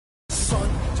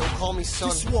call me son.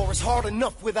 This war is hard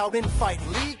enough without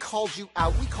infighting. Lee called you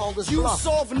out, we called his You bluff.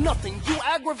 solve nothing. You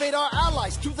aggravate our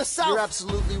allies to the south. You're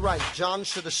absolutely right. John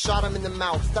should have shot him in the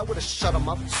mouth. That would have shut him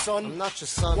up. Son, I'm not your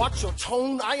son. Watch your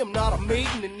tone. I am not a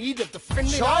maiden in need of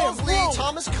defending. Charles I am Lee, wrong.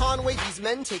 Thomas Conway, these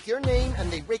men take your name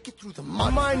and they rake it through the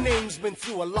mud. My name's been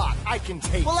through a lot. I can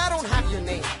take. Well, I don't have your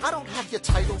name. I don't have your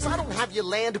titles. I don't have your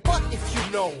land. But if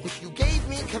you know, if you gave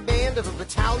me command of a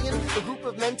battalion, a group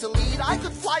of men to lead, I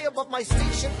could fly above my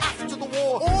station after the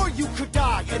war. Or you could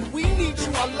die, and we need you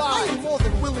alive. I am more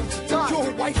than willing to die.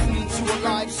 Your wife needs you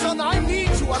alive. Son, I need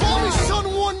you alive. Call me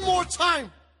son one more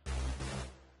time.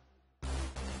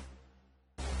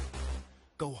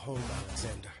 Go home,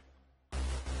 Alexander.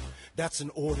 That's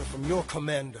an order from your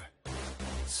commander.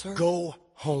 Sir? Go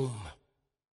home.